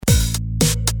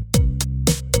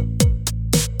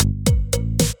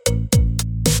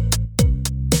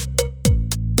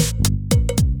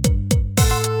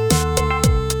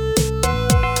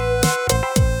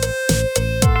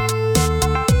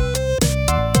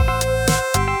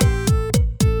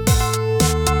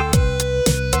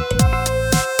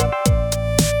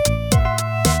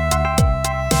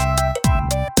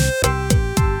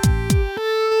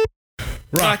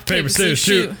paper, scissors,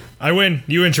 shoot. I win.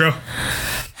 You intro.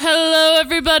 Hello,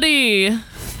 everybody.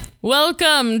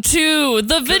 Welcome to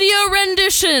the video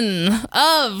rendition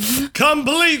of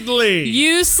Completely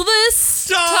Useless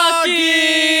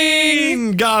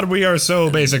Talking. God, we are so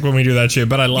basic when we do that shit,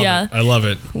 but I love it. I love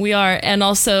it. We are, and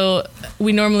also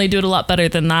we normally do it a lot better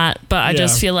than that, but I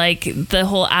just feel like the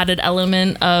whole added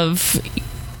element of,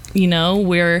 you know,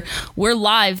 we're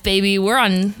live, baby. We're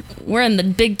in the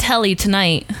big telly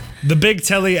tonight. The big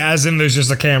telly, as in there's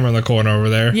just a camera in the corner over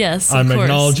there. Yes, I'm of course.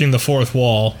 Acknowledging the fourth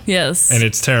wall. Yes. And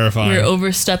it's terrifying. We're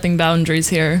overstepping boundaries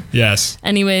here. Yes.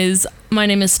 Anyways, my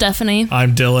name is Stephanie.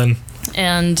 I'm Dylan.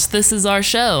 And this is our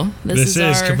show. This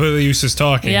is Completely Useless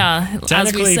Talking. Yeah,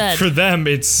 technically, as we said. for them,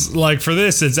 it's like, for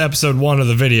this, it's episode 1 of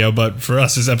the video, but for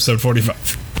us, it's episode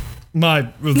 45.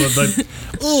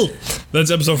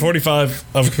 That's episode 45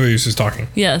 of Completely Useless Talking.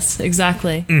 Yes,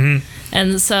 exactly. Mm-hmm.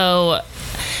 And so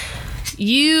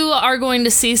you are going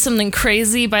to see something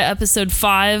crazy by episode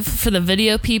 5 for the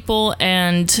video people,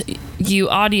 and you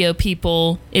audio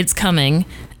people, it's coming.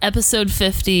 Episode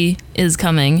 50 is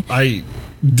coming.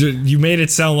 You made it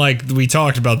sound like we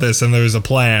talked about this and there was a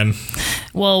plan.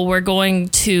 Well, we're going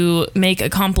to make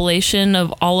a compilation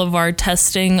of all of our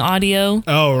testing audio.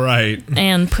 Oh, right.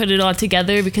 And put it all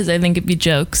together because I think it'd be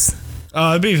jokes.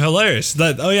 It'd be hilarious.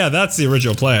 That's the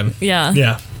original plan. Yeah.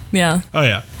 Yeah. Yeah. Oh,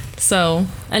 yeah. So,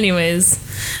 anyways,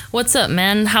 what's up,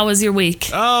 man? How was your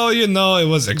week? Oh, it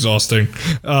was exhausting.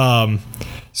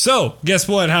 So, guess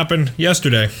what happened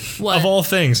yesterday? What? Of all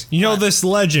things. You know this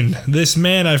legend, this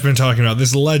man I've been talking about,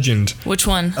 this legend. Which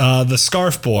one? The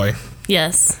Scarfboy.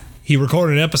 Yes. He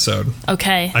recorded an episode.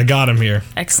 Okay. I got him here.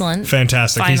 Excellent.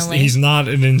 Fantastic. Finally. He's not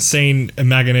an insane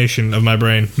machination of my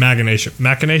brain. Machination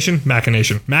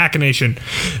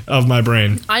of my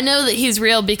brain. I know that he's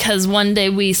real because one day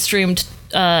we streamed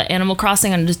Animal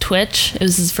Crossing on Twitch. It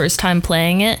was his first time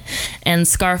playing it, and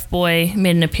Scarfboy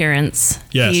made an appearance.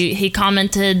 Yes. He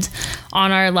commented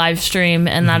on our live stream,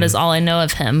 and that is all I know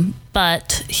of him.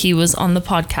 But he was on the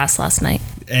podcast last night.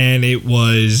 And it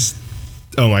was...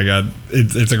 Oh my god,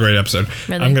 it's a great episode.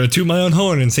 Really? I'm going to toot my own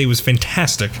horn and say it was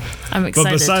fantastic. I'm excited.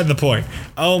 But beside the point,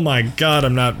 oh my god,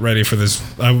 I'm not ready for this.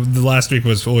 The last week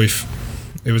was oif.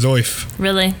 It was oif.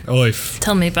 Really? Oif.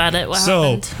 Tell me about it. What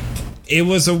happened? It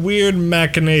was a weird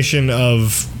machination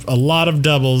of a lot of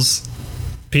doubles,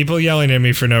 people yelling at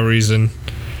me for no reason,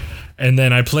 and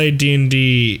then I played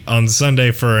D&D on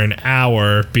Sunday for an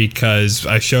hour because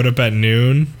I showed up at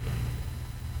noon.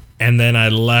 And then I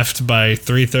left by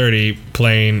 3:30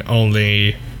 playing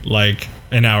only like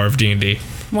an hour of D&D.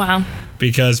 Wow.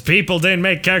 Because people didn't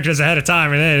make characters ahead of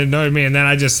time and it annoyed me. And then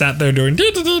I just sat there doing...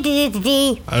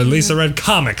 At least I read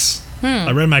comics.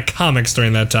 I read my comics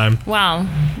during that time. Wow.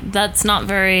 That's not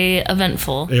very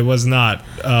eventful. It was not.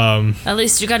 At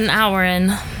least you got an hour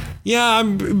in. Yeah,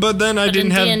 but then I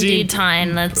didn't have D&D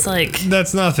time. That's like...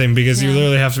 That's nothing because you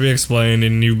literally have to be explained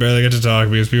and you barely get to talk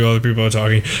because other people are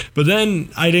talking. But then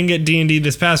I didn't get D&D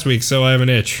this past week, so I have an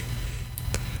itch.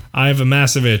 I have a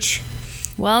massive itch.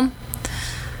 Well,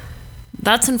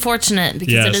 that's unfortunate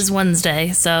because it is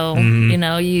Wednesday, so the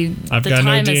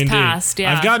time has passed.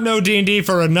 Yeah, I've got no D&D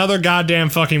for another goddamn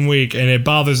fucking week, and it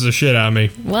bothers the shit out of me.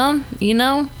 Well,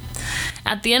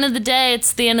 at the end of the day,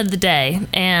 it's the end of the day,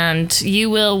 and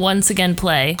you will once again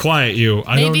play. Quiet you.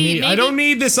 I don't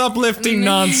need this uplifting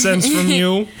nonsense from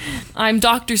you. I'm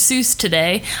Dr. Seuss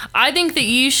today. I think that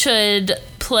you should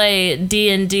play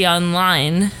D&D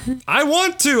online. I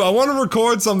want to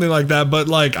record something like that,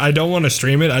 but I don't want to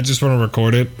stream it. I just want to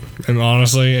record it, and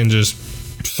honestly, and just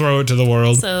throw it to the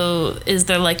world. So, is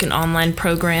there an online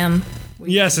program?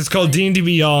 Yes, it's called D&D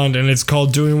Beyond, and it's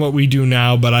called Doing What We Do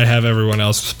Now, but I have everyone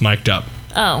else mic'd up.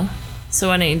 Oh, so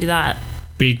why don't you do that?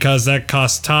 Because that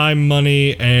costs time,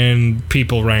 money, and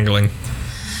people wrangling.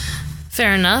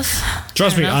 Fair enough.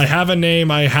 Trust me, I have a name.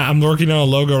 I'm working on a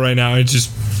logo right now. It's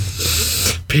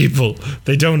just... people.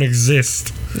 They don't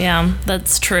exist. Yeah,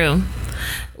 that's true.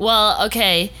 Well,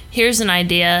 okay, here's an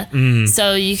idea.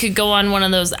 So you could go on one of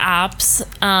those apps.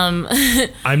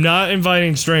 I'm not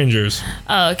inviting strangers.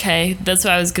 Oh, okay. That's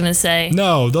what I was going to say.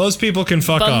 No, those people can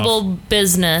fuck Bumble off.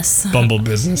 Business. Bumble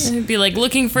Business. It'd be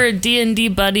looking for a D&D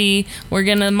buddy. We're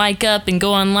going to mic up and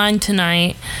go online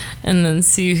tonight. And then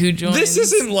see who joins. This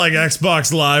isn't like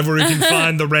Xbox Live where you can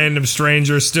find the random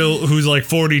stranger who's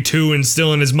 42 and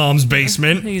still in his mom's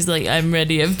basement. He's like, I'm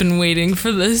ready. I've been waiting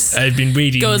for this. I've been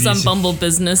waiting. Goes on Bumble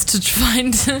Business to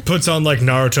find... Puts on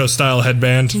Naruto style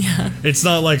headband. Yeah. It's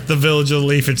not like the Village of the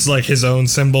Leaf. It's his own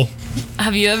symbol.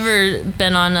 Have you ever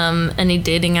been on any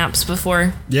dating apps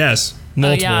before? Yes.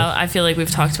 Multiple. Oh yeah, I feel like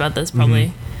we've talked about this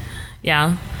probably.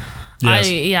 Yeah.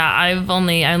 Yes. I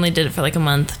only did it for like a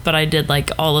month, but I did like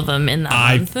all of them in that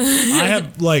month. I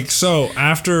have like, so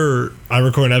after I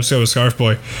recorded an episode with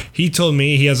Scarfboy, he told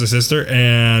me he has a sister,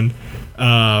 and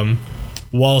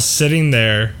while sitting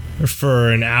there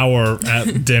for an hour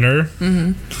at dinner,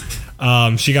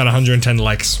 she got 110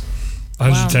 likes,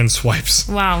 110 swipes.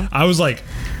 Wow. I was like,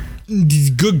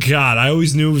 good God, I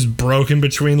always knew it was broken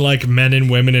between like men and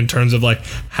women in terms of like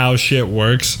how shit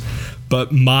works.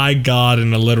 But my God,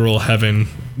 in a literal heaven,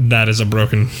 that is a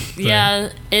broken thing. Yeah,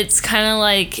 it's kind of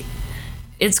like,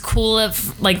 it's cool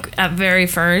at very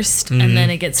first, and then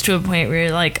it gets to a point where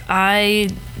you're like, I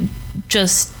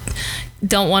just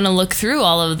don't want to look through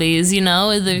all of these, you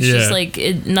know? There's just like,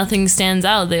 nothing stands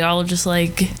out. They all just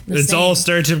like it's same. all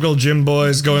stereotypical gym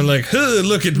boys going like, huh,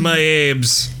 look at my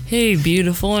abs. Hey,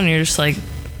 beautiful. And you're just like,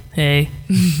 hey.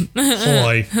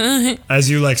 Hoy. As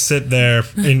you like sit there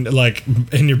in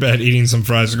your bed eating some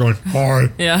fries, going, hi.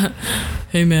 Yeah.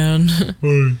 Hey, man.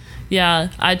 Hi. Yeah,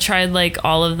 I tried like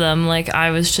all of them. Like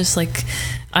I was just like,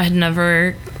 I had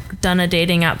never done a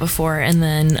dating app before, and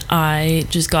then I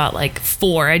just got like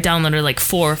 4. I downloaded like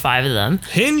 4 or 5 of them.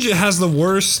 Hinge has the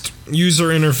worst user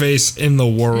interface in the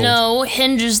world. No,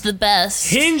 Hinge is the best.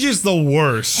 Hinge is the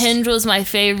worst. Hinge was my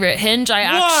favorite. Hinge, I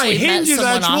actually Hinge is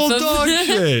met someone actual off of. dog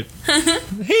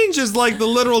shit. Hinge is like the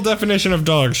literal definition of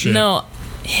dog shit. No,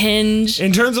 Hinge.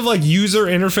 In terms of like user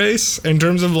interface, in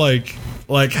terms of like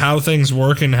how things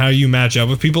work and how you match up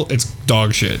with people, it's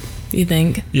dog shit. You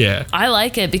think? Yeah. I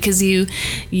like it because you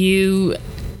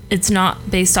it's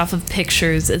not based off of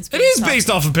pictures. It is based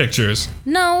off of pictures.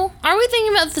 No. Are we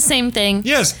thinking about the same thing?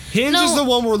 Yes. Hinge is the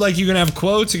one where like you can have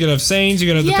quotes, you can have sayings, you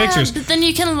can have the pictures. But then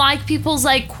you can like people's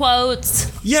like quotes.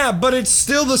 Yeah, but it's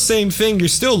still the same thing. You're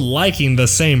still liking the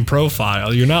same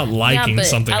profile. You're not liking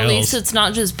something else. At least it's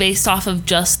not just based off of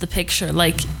just the picture.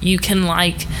 Like you can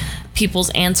like people's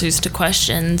answers to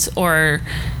questions, or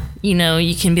you know,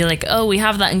 you can be like, oh, we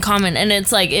have that in common. And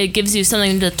it's like, it gives you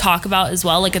something to talk about as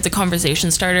well. Like, it's a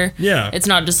conversation starter. Yeah. It's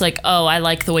not just like, oh, I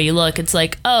like the way you look. It's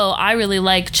like, oh, I really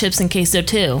like chips and queso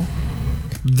too.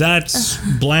 That's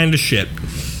bland as shit.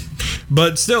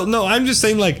 But still, no, I'm just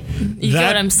saying, like, you get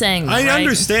what I'm saying, though, I right?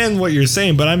 understand what you're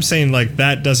saying, but I'm saying, like,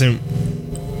 that doesn't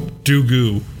do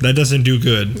goo. That doesn't do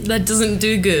good. That doesn't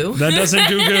do goo. That doesn't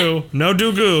do goo. No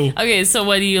do goo. Okay, so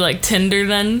what do you like, Tinder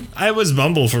then? I was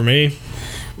Bumble for me.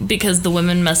 Because the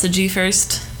women message you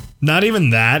first? Not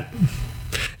even that.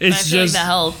 It's I feel just like that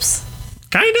helps.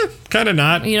 Kind of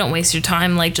not. You don't waste your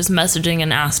time like just messaging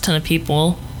an ass ton of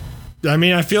people. I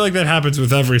mean, I feel like that happens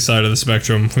with every side of the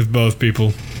spectrum, with both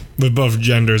people, with both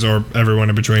genders or everyone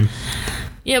in between.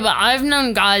 Yeah, but I've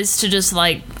known guys to just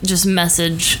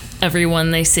message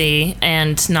everyone they see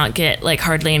and not get like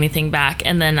hardly anything back.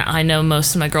 And then I know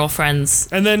most of my girlfriends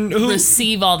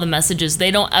receive all the messages. They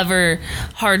don't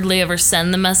hardly ever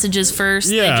send the messages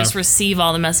first. Yeah. They just receive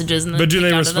all the messages. And then but do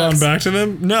they respond back to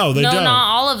them? No, they don't. No, not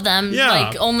all of them. Yeah.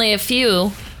 Like only a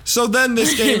few. So then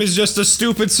this game is just a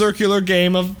stupid circular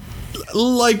game of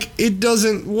like, it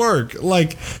doesn't work.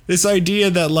 Like this idea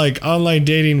that like online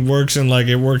dating works and like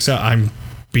it works out. I'm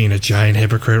being a giant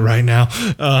hypocrite right now.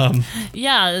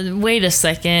 Yeah, wait a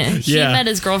second. He met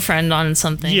his girlfriend on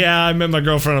something. Yeah, I met my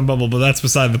girlfriend on Bumble, but that's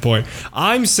beside the point.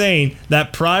 I'm saying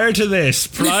that prior to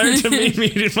me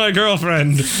meeting my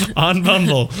girlfriend on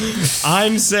Bumble,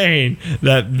 I'm saying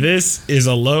that this is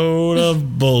a load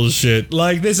of bullshit.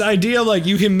 Like this idea, like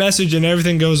you can message and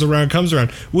everything comes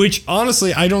around, which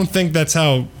honestly, I don't think that's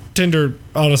how Tinder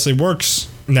honestly works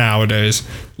nowadays.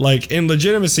 Like in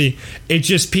legitimacy, it's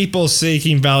just people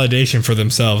seeking validation for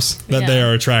themselves that they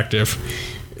are attractive.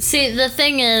 See, the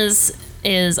thing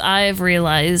is I've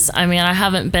realized, I mean, I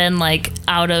haven't been like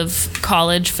out of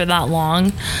college for that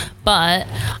long, but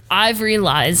I've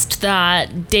realized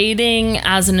that dating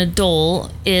as an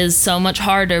adult is so much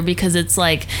harder because it's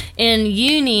like in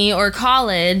uni or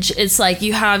college, it's like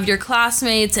you have your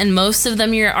classmates and most of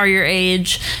them are your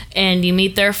age and you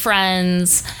meet their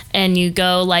friends and you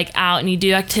go like out and you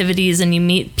do activities and you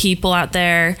meet people out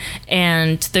there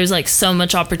and there's like so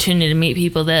much opportunity to meet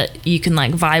people that you can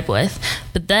like vibe with.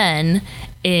 But then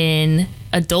in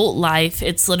adult life,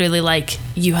 it's literally like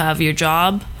you have your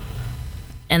job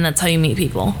and that's how you meet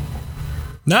people.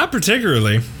 Not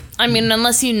particularly. I mean,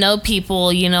 unless you know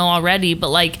people, you know already, but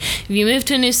like if you move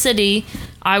to a new city,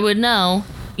 I would know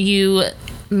you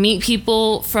meet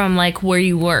people from like where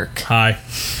you work. Hi.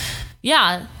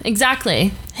 Yeah,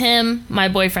 exactly. Him, my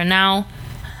boyfriend now.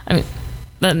 I mean,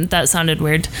 That sounded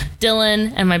weird.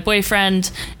 Dylan and my boyfriend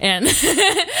and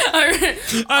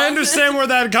I understand where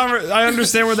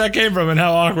that came from and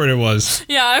how awkward it was.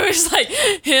 Yeah, I was like,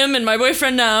 him and my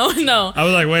boyfriend now. No. I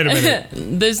was like, wait a minute.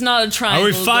 There's not a triangle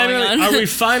Are we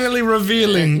finally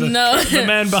revealing the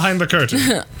man behind the curtain?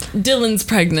 Dylan's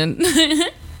pregnant.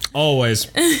 Always.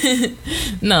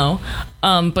 No.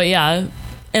 But yeah.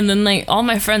 And then like all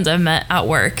my friends I've met at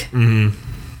work. Mm-hmm.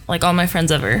 Like all my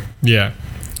friends ever. Yeah.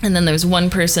 And then there's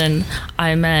one person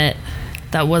I met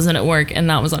that wasn't at work, and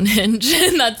that was on Hinge.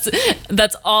 And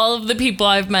that's all of the people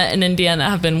I've met in Indiana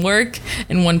have been work,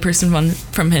 and one person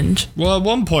from Hinge. Well, at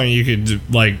one point you could,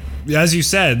 like, as you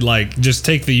said, like, just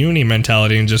take the uni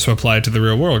mentality and just apply it to the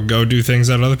real world. Go do things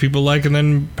that other people like and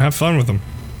then have fun with them.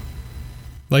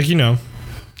 Like, you know,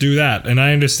 do that. And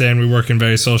I understand we work in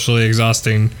very socially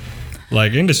exhausting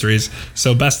like industries,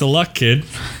 so best of luck, kid.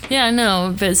 Yeah, I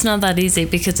know, but it's not that easy,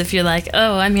 because if you're like,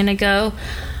 oh, I'm gonna go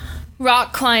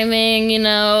rock climbing, you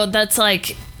know, that's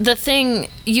like the thing,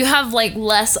 you have like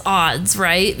less odds,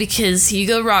 right? Because you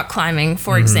go rock climbing,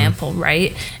 for example,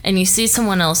 right? And you see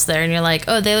someone else there and you're like,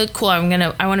 oh, they look cool, I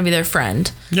want to be their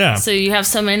friend. Yeah. So you have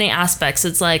so many aspects.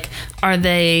 It's like, are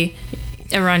they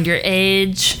around your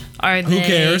age? Who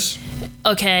cares?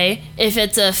 Okay, if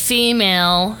it's a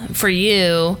female for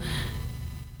you,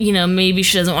 you know, maybe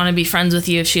she doesn't want to be friends with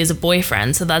you if she has a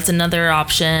boyfriend, so that's another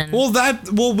option.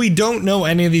 Well, we don't know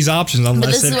any of these options unless it happens.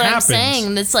 But this is what I'm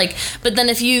saying. It's like, but then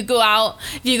if you go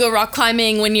rock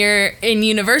climbing when you're in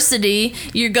university,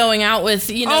 you're going out with,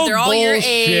 you know, they're all your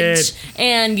age,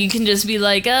 and you can just be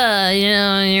like, you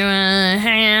know, you want to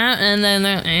hang out, and then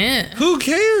they're, Who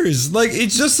cares? Like,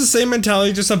 it's just the same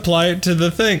mentality, just apply it to the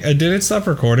thing. Did it stop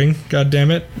recording? God damn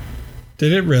it.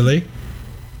 Did it really?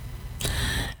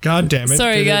 God damn it.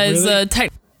 Sorry, guys. Really?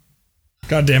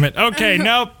 God damn it. Okay,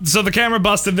 nope. So the camera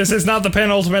busted. This is not the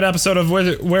penultimate episode of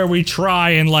where we try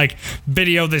and, like,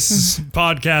 video this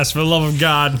podcast, for the love of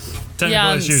God.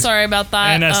 Technical issues. Sorry about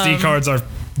that. And SD cards are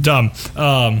dumb.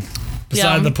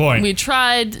 Beside the point. We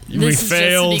tried. This is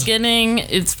failed. Just the beginning.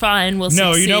 It's fine. We'll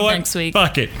succeed next week.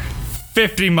 Fuck it.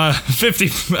 50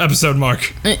 episode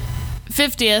mark.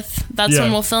 50th. That's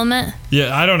when we'll film it?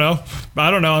 Yeah, I don't know.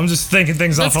 I'm just thinking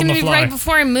things off on the fly. That's going to be right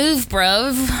before I move,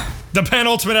 bro. The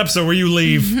penultimate episode where you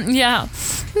leave. Yeah.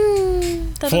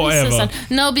 Forever. So sad.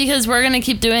 No, because we're going to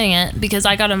keep doing it, because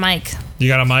I got a mic. You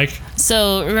got a mic?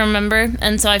 So, remember?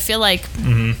 And so I feel like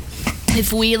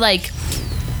if we, like,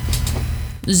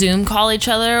 Zoom call each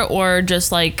other, or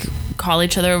just, like, call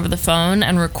each other over the phone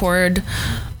and record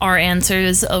our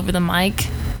answers over the mic.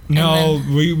 No,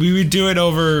 we would do it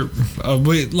over,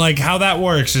 like, how that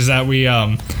works is that we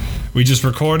just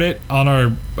record it on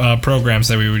our programs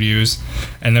that we would use,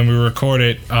 and then we record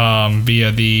it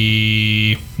via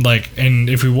the, like, and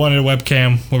if we wanted a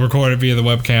webcam, we'll record it via the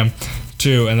webcam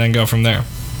too, and then go from there.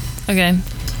 Okay.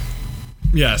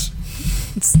 Yes.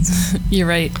 You're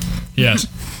right. Yes,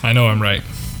 I know I'm right.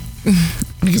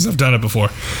 Because I've done it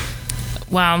before.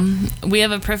 Wow. We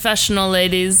have a professional,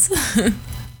 ladies.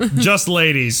 Just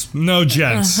ladies, no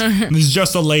gents. This is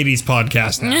just a ladies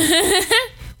podcast now.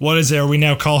 What is there? We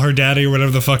now call her daddy or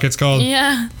whatever the fuck it's called?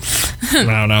 Yeah. I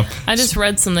don't know. I just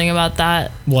read something about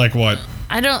that. Like what?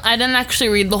 I didn't actually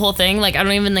read the whole thing. Like, I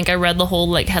don't even think I read the whole,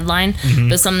 like, headline.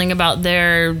 But something about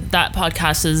that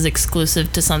podcast is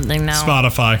exclusive to something now.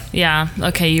 Spotify. Yeah.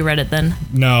 Okay, you read it then.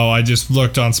 No, I just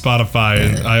looked on Spotify,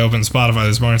 and I opened Spotify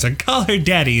this morning and said, call her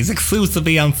daddy is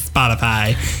exclusively on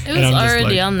Spotify. It was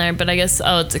already on there, but I guess,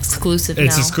 it's exclusive now.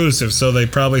 It's exclusive, so they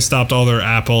probably stopped all their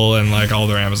Apple and, like, all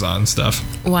their Amazon stuff.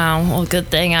 Wow. Well, good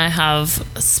thing I have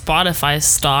Spotify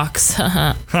stocks.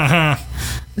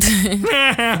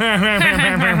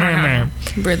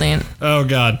 Brilliant. Oh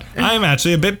God, I'm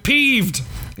actually a bit peeved.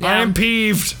 Yeah, I am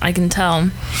peeved. I can tell.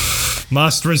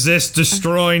 Must resist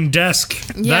destroying desk.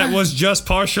 Yeah. That was just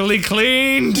partially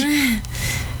cleaned.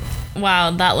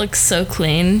 Wow, that looks so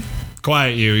clean.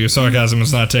 Quiet you. Your sarcasm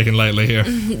is not taken lightly here.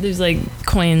 There's like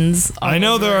coins. I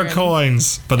know there are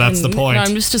coins, but that's the point. No,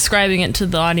 I'm just describing it to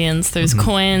the audience. There's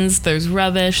coins, there's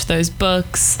rubbish, there's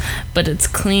books, but it's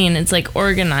clean. It's like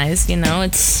organized, you know?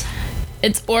 It's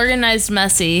organized,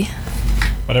 messy.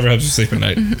 Whatever helps you sleep at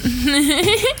night.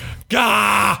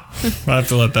 Gah! I have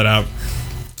to let that out.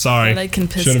 Sorry.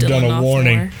 Should have done a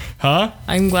warning. More. Huh?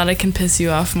 I'm glad I can piss you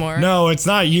off more. No, it's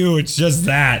not you. It's just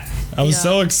that. I was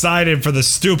so excited for the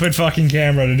stupid fucking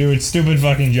camera to do its stupid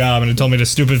fucking job, and it told me to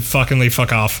stupid fuckingly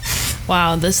fuck off.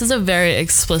 Wow, this is a very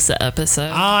explicit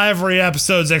episode. Every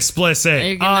episode's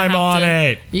explicit. I'm on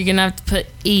it. You're gonna have to put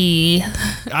E.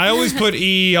 I always put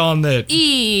E on the...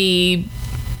 eBay.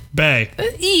 Bay.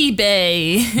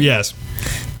 eBay. Yes.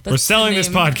 We're selling this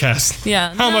podcast.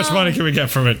 Yeah. How much money can we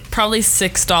get from it? Probably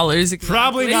 $6. Exactly.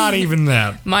 Probably not even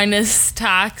that. Minus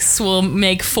tax will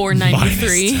make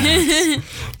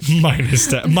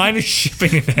 $4.93. Minus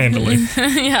shipping and handling.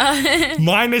 Yeah.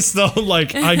 Minus though,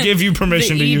 like I give you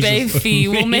permission to use eBay fee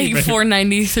will make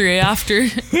 $4.93 after.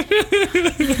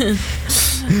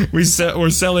 We're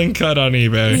selling cut on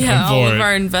eBay. Yeah, all of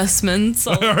our investments.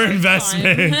 Our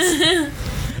investments.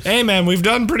 Hey man, we've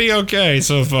done pretty okay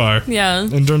so far. Yeah.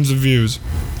 In terms of views.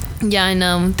 Yeah, I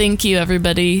know. Thank you,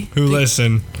 everybody. Who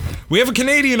listen. We have a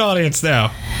Canadian audience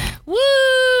now. Woo!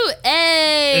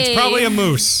 Hey! It's probably a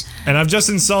moose. And I've just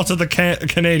insulted the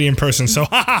Canadian person, so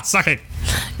haha, suck it.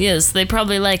 Yes, they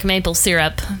probably like maple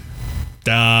syrup.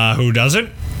 Who doesn't?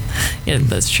 Yeah,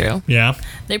 that's true. Yeah.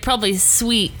 They're probably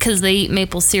sweet because they eat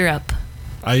maple syrup.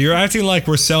 You're acting like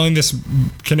we're selling this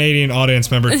Canadian audience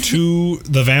member to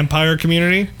the vampire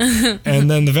community,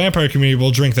 and then the vampire community will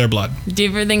drink their blood. Do you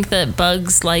ever think that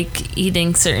bugs like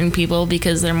eating certain people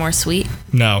because they're more sweet?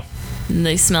 No. And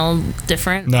they smell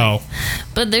different? No.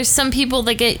 But there's some people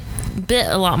that get bit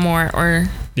a lot more, or...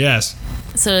 Yes.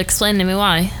 So explain to me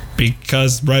why.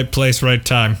 Because right place, right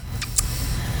time.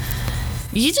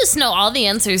 You just know all the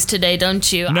answers today,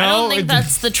 don't you? No, I don't think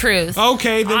that's the truth.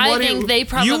 Okay, then I think they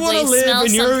probably you want to smell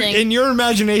live something. in your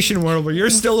imagination world where you're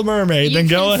still a mermaid, then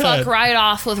go ahead. You can fuck right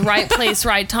off with right place,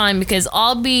 right time, because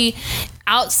I'll be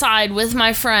outside with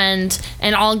my friend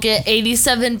and I'll get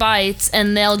 87 bites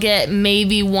and they'll get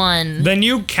maybe one. Then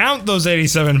you count those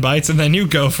 87 bites and then you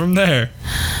go from there.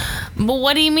 But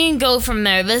what do you mean go from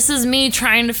there? This is me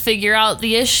trying to figure out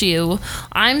the issue.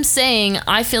 I'm saying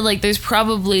I feel like there's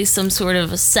probably some sort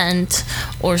of a scent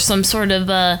or some sort of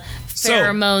a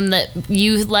pheromone that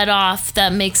you let off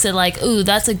that makes it like, ooh,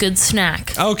 that's a good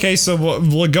snack. Okay, so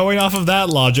going off of that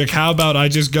logic, how about I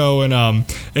just go and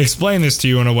explain this to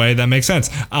you in a way that makes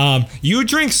sense? You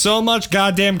drink so much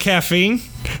goddamn caffeine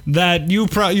that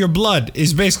your blood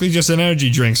is basically just an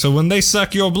energy drink. So when they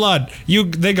suck your blood,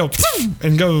 they go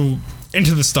and go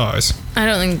into the stars. I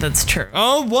don't think that's true.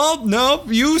 Oh, well, no,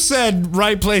 you said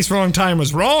right place, wrong time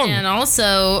was wrong. And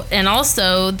also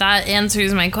that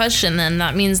answers my question then.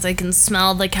 That means they can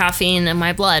smell the caffeine in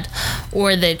my blood.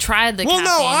 Or they tried the caffeine.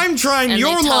 Well, no, I'm trying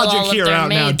your logic here out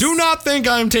now. Do not think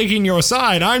I'm taking your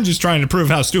side. I'm just trying to prove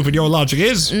how stupid your logic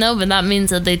is. No, but that means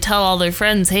that they tell all their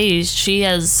friends, hey, she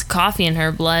has coffee in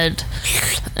her blood.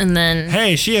 And then...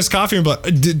 Hey, she has coffee in her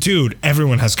blood. Dude,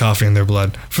 everyone has coffee in their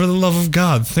blood. For the love of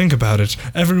God, think about it.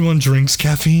 Everyone drinks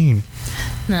caffeine.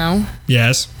 No.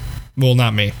 Yes. Well,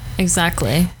 not me.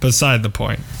 Exactly. Beside the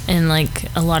point. And, like,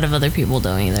 a lot of other people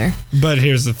don't either. But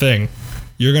here's the thing.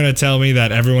 You're going to tell me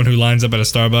that everyone who lines up at a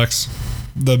Starbucks,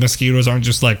 the mosquitoes aren't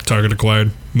just, like, target acquired?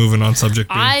 Moving on, subject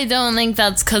B. I don't think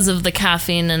that's because of the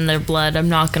caffeine in their blood. I'm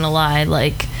not going to lie.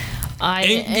 Like,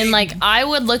 I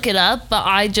would look it up, but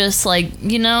I just, like,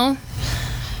 you know...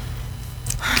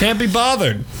 Can't be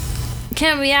bothered.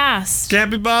 Can't be asked.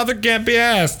 Can't be bothered, can't be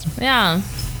asked. Yeah.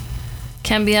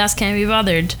 Can't be asked, can't be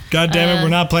bothered. God damn it, we're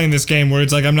not playing this game where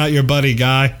it's like, I'm not your buddy,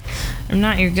 guy. I'm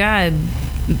not your guy,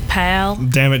 pal.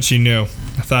 Damn it, she knew.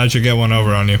 I thought I should get one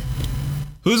over on you.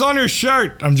 Who's on your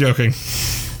shirt? I'm joking.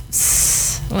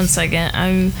 1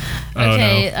 second.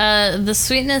 The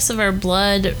sweetness of our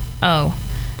blood. Oh.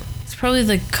 It's probably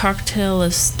the cocktail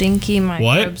of stinky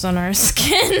microbes on our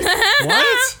skin.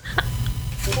 What?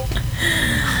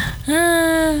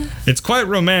 It's quite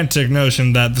romantic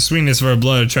notion that the sweetness of our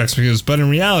blood attracts mosquitoes, but in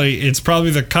reality, it's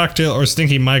probably the cocktail or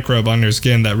stinky microbe on your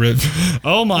skin that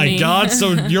Oh my God,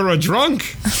 so you're a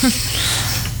drunk?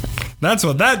 That's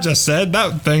what that just said.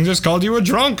 That thing just called you a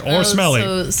drunk or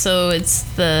smelly. So it's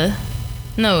the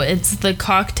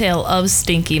cocktail of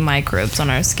stinky microbes on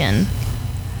our skin.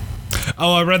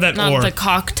 Oh, I read that Not the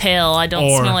cocktail. I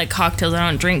don't smell like cocktails. I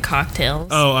don't drink cocktails.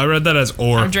 Oh, I read that as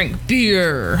or. I drink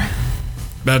beer.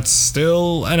 That's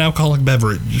still an alcoholic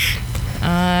beverage.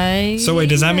 So wait,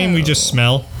 does that mean we just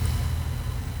smell?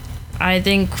 I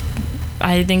think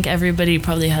everybody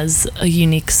probably has a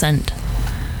unique scent.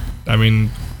 I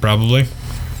mean, probably.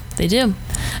 They do.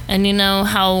 And you know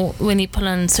how when you put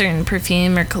on certain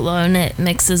perfume or cologne, it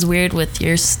mixes weird with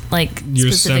your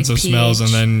your sense of pH. smells,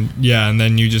 and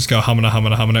then you just go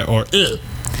humana or ugh.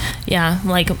 Yeah,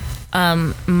 like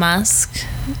musk,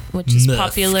 which is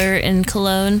popular in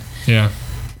cologne. Yeah.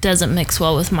 Doesn't mix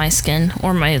well with my skin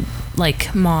or my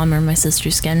mom or my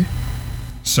sister's skin.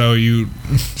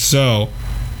 So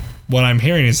what I'm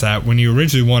hearing is that when you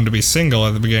originally wanted to be single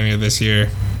at the beginning of this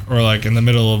year, or in the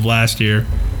middle of last year,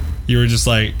 you were just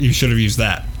you should have used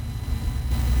that.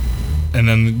 And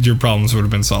then your problems would have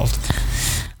been solved.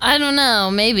 I don't know.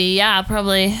 Maybe. Yeah,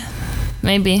 probably.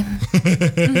 Maybe.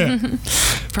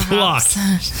 Perhaps.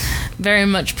 Very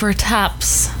much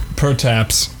perhaps.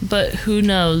 Perhaps. But who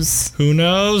knows? Who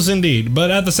knows, indeed.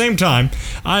 But at the same time,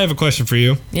 I have a question for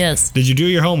you. Yes. Did you do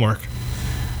your homework?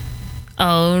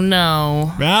 Oh,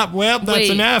 no. Well, that's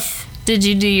an F. Did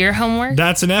you do your homework?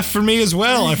 That's an F for me as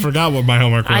well. I forgot what my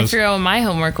homework was. I forgot what my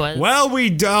homework was. Well,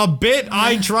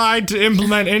 I tried to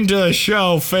implement into the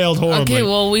show failed horribly. Okay,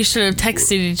 well, we should have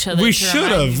texted each other. We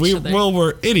should have.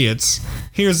 We're idiots.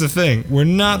 Here's the thing. We're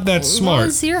not that smart. What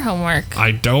was your homework?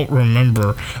 I don't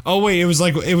remember. Oh, wait.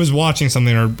 It was watching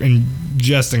something or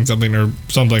ingesting something or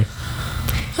something.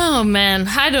 Oh, man.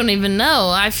 I don't even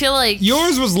know. I feel like...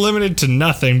 Yours was limited to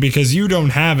nothing because you don't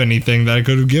have anything that I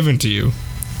could have given to you.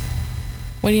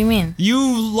 What do you mean?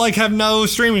 You, have no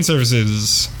streaming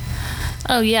services.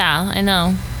 Oh, yeah. I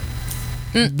know.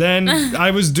 Then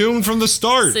I was doomed from the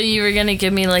start. So you were going to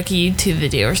give me, a YouTube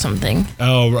video or something.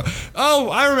 Oh,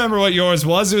 I remember what yours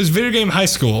was. It was Video Game High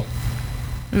School.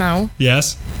 No.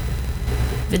 Yes.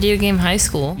 Video Game High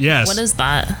School? Yes. What is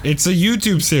that? It's a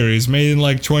YouTube series made in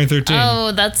 2013.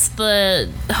 Oh, that's the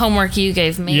homework you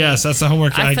gave me. Yes, that's the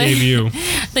homework I gave you. I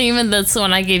think even that's the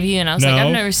one I gave you, and I was like,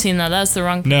 I've never seen that. That's the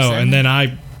wrong person. No, and then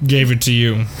I gave it to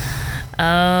you.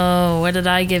 Oh, what did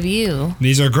I give you?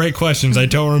 These are great questions. I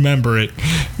don't remember it.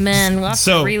 Man, we'll have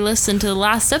to re-listen to the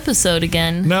last episode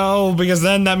again. No, because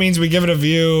then that means we give it a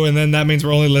view, and then that means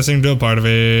we're only listening to a part of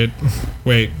it.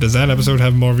 Wait, does that episode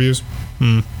have more views?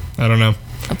 I don't know.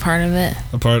 A part of it?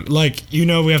 A part.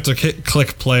 We have to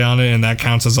click play on it, and that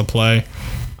counts as a play.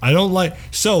 I don't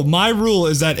So, my rule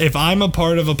is that if I'm a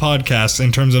part of a podcast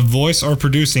in terms of voice or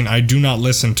producing, I do not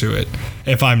listen to it.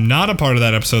 If I'm not a part of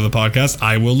that episode of the podcast,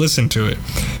 I will listen to it.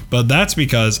 But that's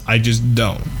because I just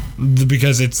don't.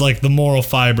 Because it's the moral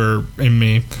fiber in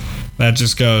me that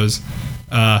just goes,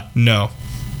 no.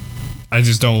 I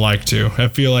just don't like to. I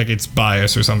feel like it's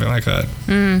bias or something like that.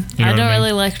 I don't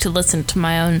really like to listen to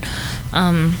my own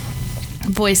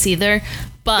voice either.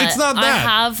 But it's not that. I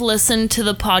have listened to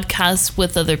the podcast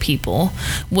with other people,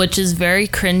 which is very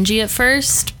cringy at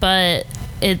first, but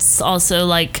it's also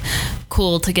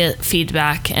cool to get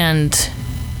feedback and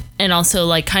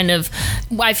also I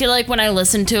feel like when I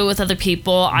listen to it with other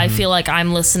people, I feel like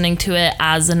I'm listening to it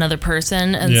as another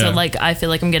person, and so I feel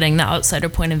like I'm getting the outsider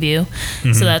point of view.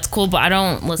 So that's cool, but I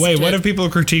don't listen to it. Wait, what have people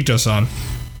critiqued us on?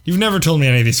 You've never told me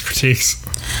any of these critiques.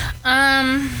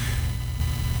 Oh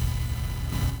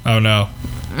no.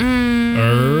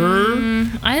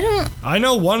 I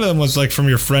know one of them was from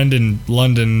your friend in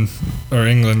London or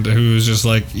England who was just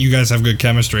you guys have good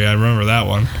chemistry. I remember that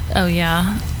one. Oh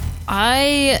yeah.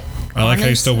 I like how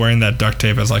you're still wearing that duct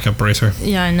tape as a bracer.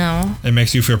 Yeah, I know. It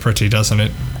makes you feel pretty, doesn't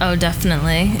it? Oh,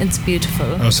 definitely. It's beautiful.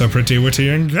 Oh, so pretty, witty,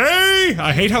 and gay.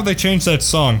 I hate how they changed that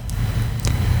song.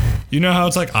 You know how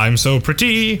it's I'm so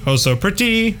pretty, oh so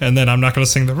pretty, and then I'm not going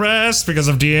to sing the rest because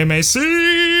of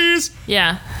DMACs.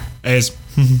 Yeah. A's.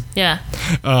 Yeah.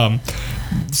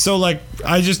 So I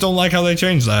just don't like how they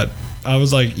changed that. I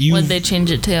was you. What'd they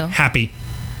change it to? Happy.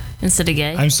 Instead of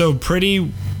gay? I'm so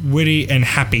pretty, witty, and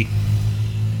happy.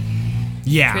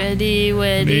 Yeah. Pretty,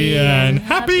 witty, and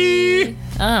happy.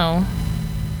 Oh.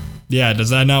 Yeah,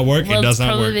 does that not work? Well, it does not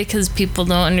work. Probably because people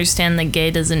don't understand that gay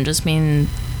doesn't just mean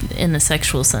in the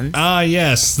sexual sense. Ah,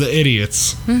 yes, the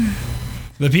idiots.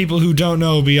 The people who don't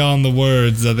know beyond the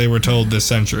words that they were told this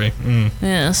century.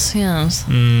 Yes.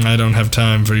 I don't have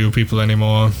time for you people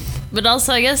anymore. But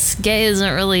also, I guess gay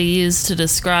isn't really used to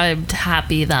describe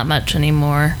happy that much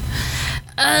anymore.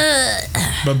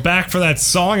 But back for that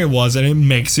song it was, and it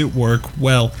makes it work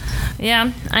well.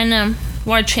 Yeah, I know.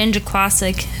 Why change a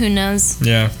classic? Who knows?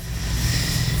 Yeah.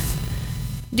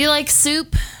 Do you like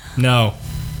soup? No.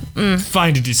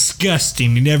 Find it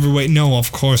disgusting in every way. No,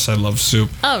 of course I love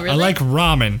soup. Oh, really? I like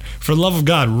ramen. For the love of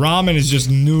God, ramen is just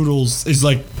noodles. It's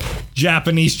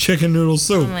Japanese chicken noodle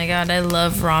soup. Oh my God, I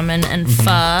love ramen and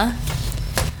pho.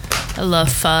 I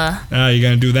love pho. You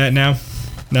gonna do that now?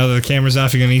 Now that the camera's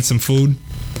off, you're gonna eat some food?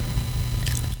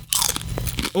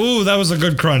 Ooh, that was a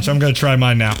good crunch. I'm gonna try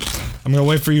mine now. I'm gonna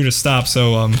wait for you to stop,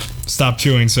 stop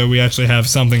chewing so we actually have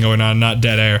something going on, not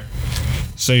dead air.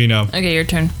 So you know. Okay, your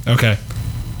turn. Okay.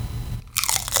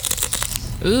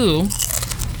 Ooh.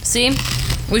 See?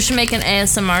 We should make an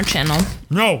ASMR channel.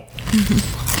 No.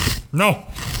 No.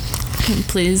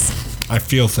 Please. I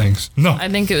feel things. No. I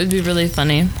think it would be really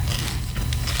funny.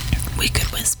 We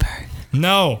could whisper.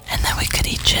 No. And then we could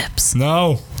eat chips.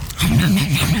 No.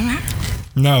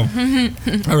 No.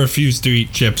 I refuse to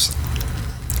eat chips.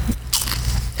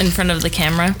 In front of the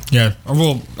camera? Yeah.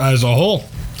 Well, as a whole.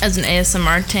 As an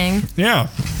ASMR thing? Yeah.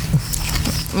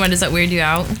 Why, does that weird you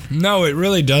out? No, it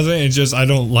really doesn't. It's just I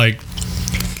don't like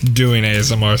doing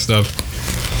ASMR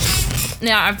stuff.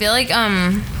 Yeah, I feel like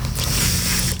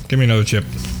Give me another chip,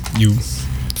 you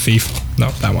thief.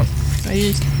 No, that one.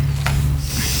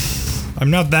 I'm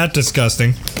not that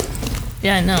disgusting.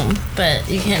 Yeah, I know, but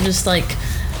you can't just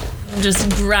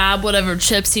grab whatever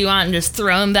chips you want and just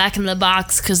throw them back in the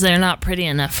box because they're not pretty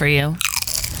enough for you.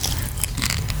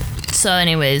 So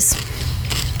anyways.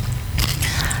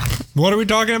 What are we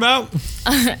talking about?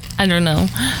 I don't know.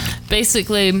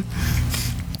 Basically,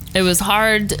 it was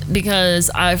hard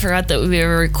because I forgot that we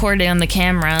were recording on the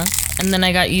camera, and then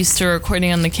I got used to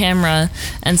recording on the camera,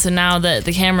 and so now that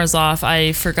the camera's off,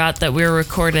 I forgot that we were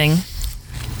recording.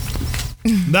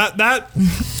 The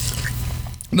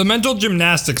mental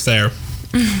gymnastics there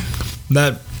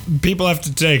that people have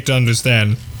to take to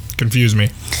understand confuse me.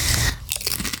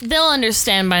 They'll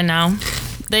understand by now.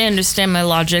 They understand my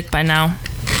logic by now.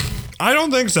 I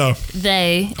don't think so.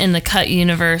 They, in the Cut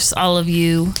universe, all of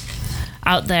you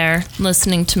out there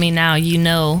listening to me now, you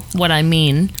know what I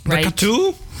mean, right?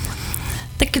 The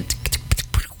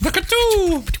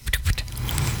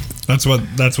That's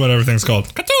what everything's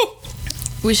called.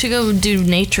 Katoo! We should go do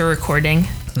nature recording.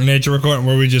 Nature recording,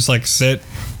 where we just like sit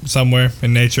somewhere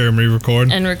in nature and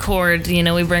re-record. And record,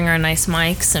 we bring our nice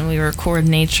mics and we record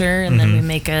nature, and then we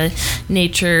make a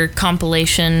nature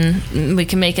compilation. We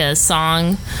can make a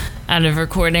song out of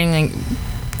recording, like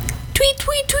tweet,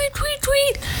 tweet, tweet, tweet,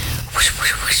 tweet.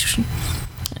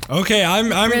 Okay,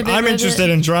 I'm Ribbit.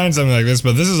 interested in trying something like this,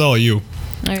 but this is all you.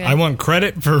 Okay. I want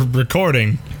credit for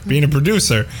recording, being a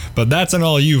producer, but that's an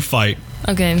all you fight.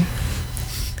 Okay.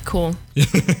 Cool.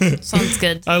 Sounds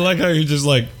good. I like how you're just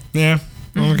like, yeah,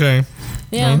 okay.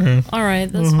 Yeah. Okay. All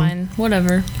right, that's fine.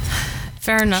 Whatever.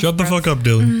 Fair enough. Shut the fuck up,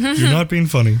 Dylan. You're not being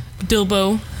funny.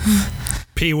 Dilbo.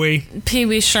 Pee-wee.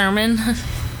 Pee-wee Sherman.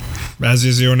 As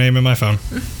is your name in my phone.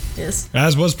 Yes.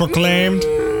 As was proclaimed,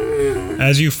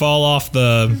 as you fall off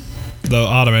the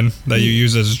ottoman that you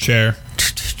use as a chair.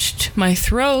 My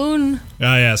throne.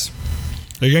 Ah, yes.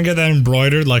 Are you gonna get that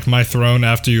embroidered like my throne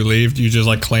after you leave? You just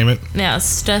like claim it? Yeah,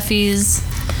 Steffi's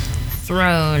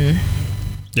throne.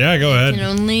 Yeah, go ahead. You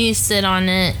can only sit on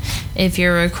it if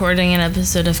you're recording an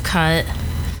episode of Cut.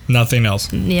 Nothing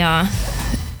else. Yeah.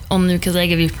 Only because I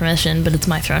give you permission, but it's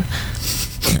my throne.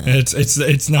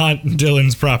 It's not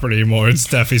Dylan's property anymore. It's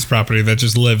Steffi's property that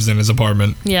just lives in his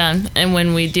apartment. Yeah, and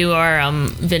when we do our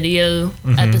video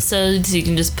episodes, you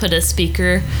can just put a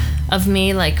speaker of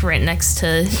me like right next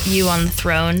to you on the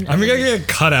throne. I'm gonna get a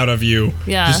cutout of you.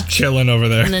 Yeah. Just chilling over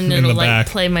there. And then in it'll the like back.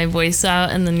 play my voice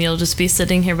out, and then you'll just be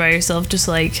sitting here by yourself, just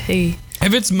like, hey.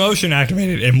 If it's motion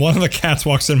activated and one of the cats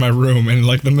walks in my room in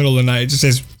like the middle of the night, it just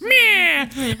says meh,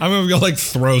 I'm gonna go like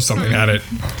throw something at it.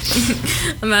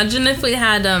 Imagine if we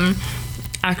had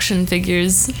action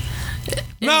figures.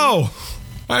 No,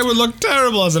 I would look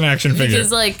terrible as an action figure.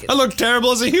 Because like I look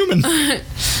terrible as a human.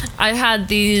 I had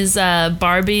these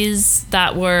Barbies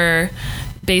that were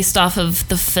based off of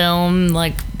the film,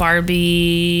 like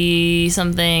Barbie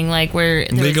something, like where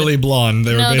Legally Blonde.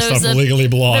 They were based off of Legally There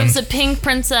Blonde. was a pink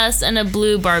princess and a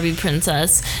blue Barbie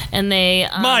princess, and they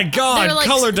My God, they were like,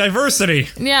 color diversity.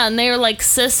 yeah, and they were like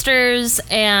sisters,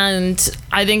 and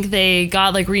I think they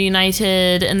got like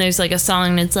reunited, and there's like a song,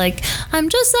 and it's like, I'm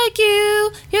just like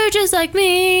you, you're just like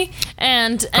me,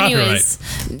 and anyways,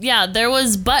 yeah, there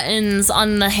was buttons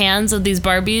on the hands of these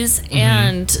Barbies,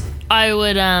 and I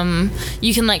would,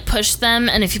 you can like push them,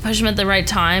 and if you push them at the right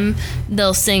time,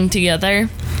 they'll sing together.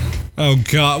 Oh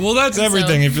God! Well, that's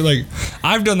everything. If you're like,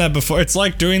 I've done that before. It's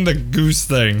like doing the goose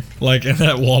thing, like in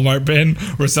that Walmart bin,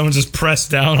 where someone just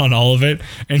pressed down on all of it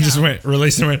and just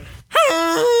released and went.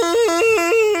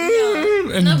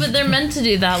 And No, but they're meant to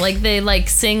do that. Like they like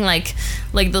sing like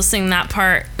they'll sing that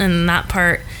part and that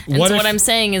part. And what I'm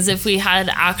saying is, if we had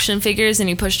action figures and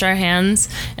you pushed our hands,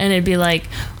 and it'd be like,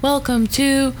 "Welcome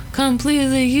to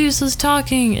completely useless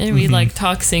talking," and we like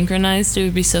talk synchronized, it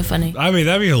would be so funny. I mean,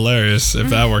 that'd be hilarious if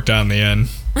that worked out in the end.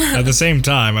 At the same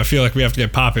time, I feel like we have to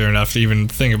get popular enough to even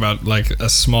think about like a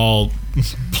small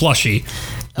plushie.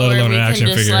 Let alone an action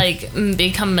figure. Or we can just like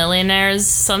become millionaires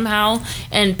somehow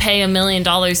and pay $1 million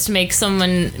to make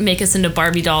someone make us into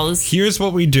Barbie dolls. Here's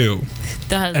what we do.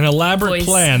 An elaborate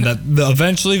plan that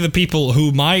eventually the people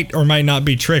who might or might not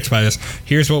be tricked by this.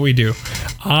 Here's what we do.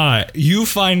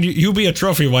 You be a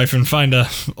trophy wife and find a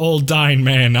old dying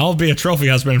man. I'll be a trophy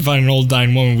husband and find an old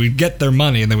dying woman. We get their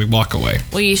money and then we walk away.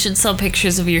 Well, you should sell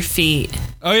pictures of your feet.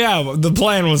 Oh yeah, the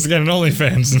plan was to get an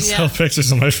OnlyFans and sell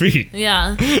pictures of my feet.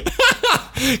 Yeah.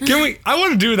 I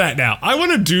want to do that now. I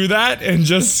want to do that and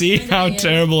just see how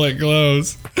terrible it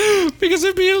glows. Because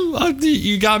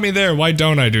you got me there. Why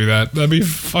don't I do that? That'd be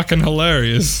fucking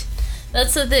hilarious.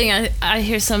 That's the thing. I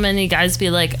hear so many guys be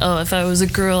like, oh, if I was a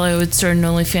girl, I would start an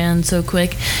OnlyFans so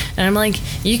quick. And I'm like,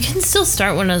 you can still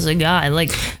start one as a guy.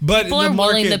 Like, but people are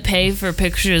willing to pay for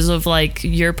pictures of, like,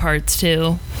 your parts,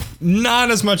 too.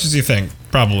 Not as much as you think,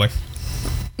 probably.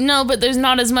 No, but there's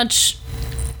not as much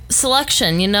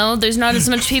selection, you know? There's not as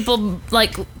much people,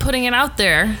 like, putting it out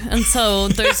there. And so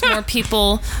there's more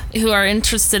people who are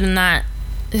interested in that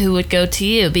who would go to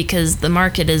you because the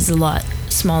market is a lot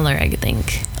smaller, I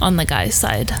think, on the guy's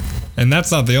side. And that's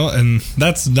not their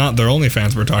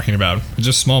OnlyFans we're talking about. It's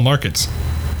just small markets.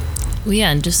 Well,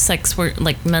 yeah, and just sex work,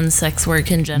 like men's sex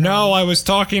work in general. No, I was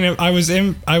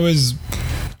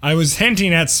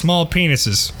hinting at small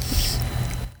penises.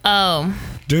 Oh.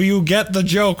 Do you get the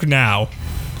joke now?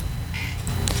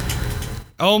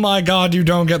 Oh my God, you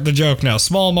don't get the joke now.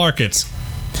 Small markets.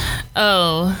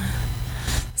 Oh.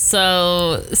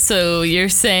 So you're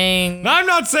saying... I'm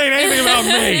not saying anything about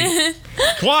me.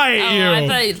 Quiet you. I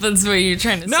thought that's what you're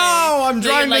trying to say. No, I'm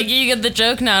trying to... Like, you get the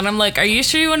joke now, and I'm like, are you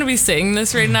sure you want to be saying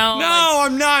this right now? No,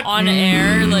 like, I'm not. On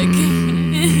air, like...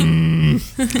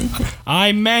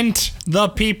 I meant the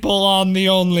people on the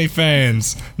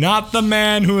OnlyFans, not the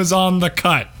man who is on the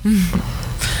cut.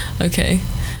 Okay.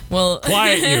 Well...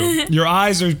 Quiet you. Your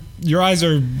eyes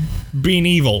are being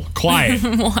evil. Quiet.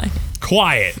 Why?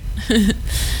 Quiet.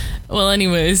 Well,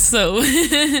 anyways, so...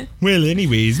 yeah.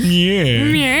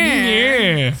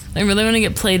 Yeah. I really want to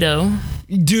get Play-Doh.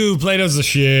 Dude, Play-Doh's the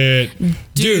shit.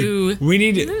 Dude,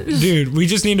 we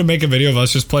just need to make a video of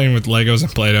us just playing with Legos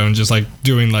and Play-Doh and just, like,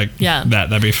 doing, like,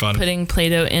 that'd be fun. Putting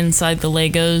Play-Doh inside the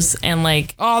Legos and,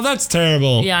 like... Oh, that's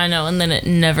terrible. Yeah, I know, and then it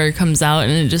never comes out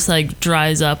and it just, like,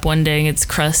 dries up one day and it's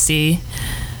crusty.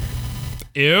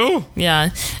 Ew.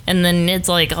 Yeah, and then it's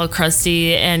like all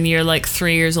crusty and you're like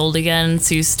 3 years old again,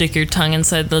 so you stick your tongue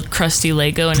inside the crusty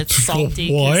Lego and it's salty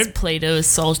because Play-Doh is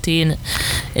salty and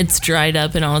it's dried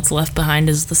up and all it's left behind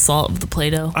is the salt of the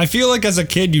Play-Doh. I feel like as a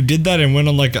kid you did that and went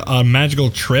on like a magical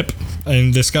trip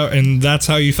and that's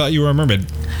how you thought you were a mermaid.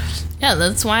 Yeah,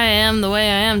 that's why I am the way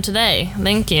I am today.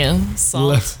 Thank you.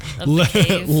 Salt of the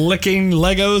cave. Licking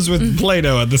Legos with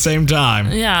Play-Doh at the same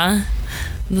time. Yeah.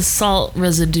 The salt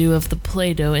residue of the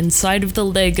Play-Doh inside of the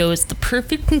Lego is the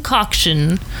perfect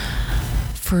concoction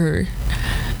for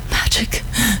magic.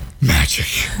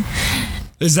 Magic.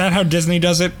 Is that how Disney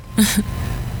does it?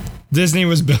 Disney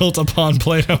was built upon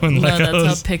Play-Doh and Legos. No,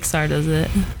 that's how Pixar does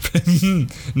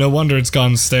it. No wonder it's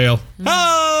gone stale.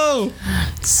 Oh!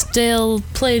 Stale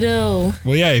Play-Doh.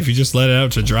 Well, yeah, if you just let it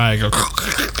out to dry,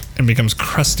 it becomes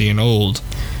crusty and old.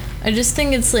 I just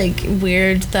think it's, like,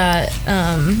 weird that,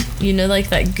 like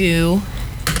that goo.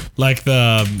 Like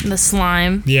the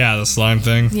slime. Yeah, the slime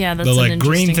thing. Yeah, that's the, like,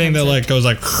 green thing concept. that, like, goes,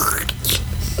 like...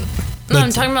 No,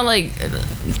 I'm talking about, like,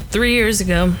 3 years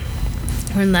ago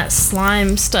when that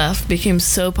slime stuff became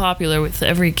so popular with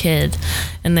every kid.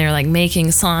 And they're, like,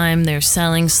 making slime, they're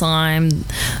selling slime.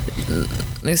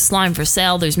 There's slime for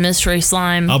sale, there's mystery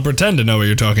slime. I'll pretend to know what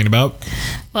you're talking about.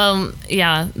 Well,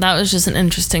 yeah, that was just an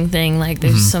interesting thing. Like,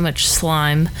 there's so much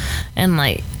slime and,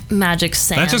 like, magic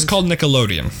sand. That's just called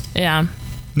Nickelodeon. Yeah.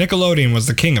 Nickelodeon was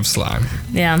the king of slime.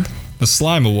 Yeah. The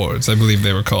Slime Awards, I believe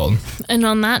they were called. And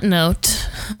on that note...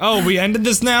 Oh, we ended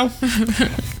this now?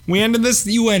 We ended this?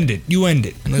 You end it.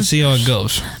 Let's see how it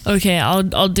goes. Okay,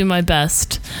 I'll do my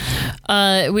best.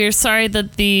 We're sorry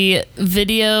that the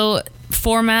video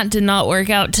format did not work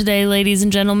out today, ladies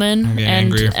and gentlemen. I'm getting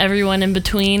and angry. Everyone in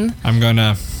between. I'm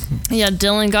gonna... Yeah,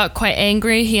 Dylan got quite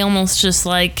angry. He almost just,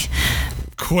 like...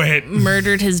 Quit.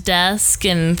 Murdered his desk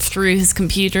and threw his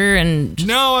computer and...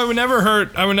 No, I would never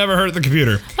hurt the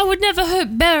computer. I would never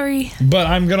hurt Barry. But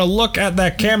I'm gonna look at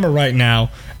that camera right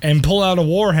now and pull out a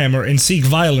warhammer and seek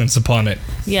violence upon it.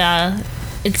 Yeah,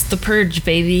 it's the Purge,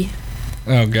 baby.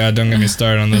 Oh God, don't get me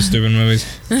started on those stupid movies.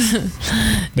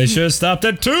 They should have stopped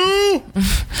at 2!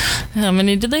 How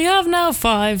many do they have now?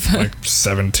 5. Like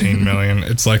 17 million.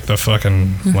 It's like the fucking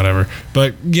whatever.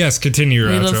 But yes, continue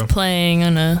your we outro. love playing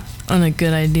on a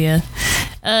good idea.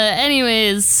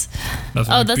 Anyways.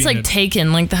 That's like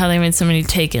Taken, like how they made so many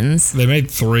Takens. They made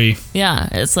 3. Yeah,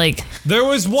 it's like... There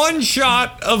was one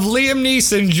shot of Liam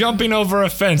Neeson jumping over a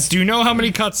fence. Do you know how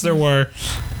many cuts there were?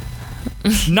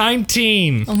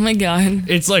 19. Oh my God.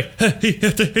 It's like... and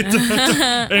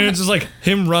it's just like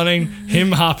him running,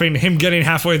 him hopping, him getting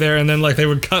halfway there, and then like they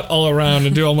would cut all around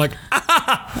and do... I'm like...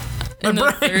 And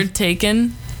the third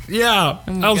Taken? Yeah,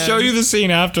 I'll show you the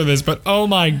scene after this, but oh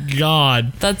my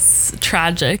God. That's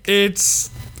tragic. It's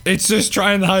just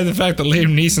trying to hide the fact that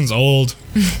Liam Neeson's old.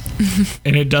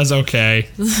 And it does okay.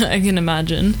 I can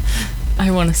imagine.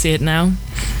 I want to see it now.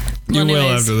 You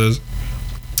will after this.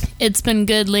 It's been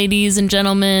good, ladies and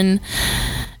gentlemen.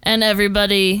 and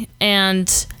everybody,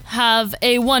 and have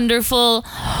a wonderful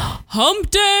hump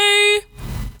day.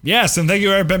 Yes, and thank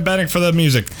you, Eric Ben Bannock, for the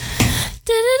music.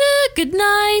 Good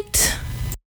night.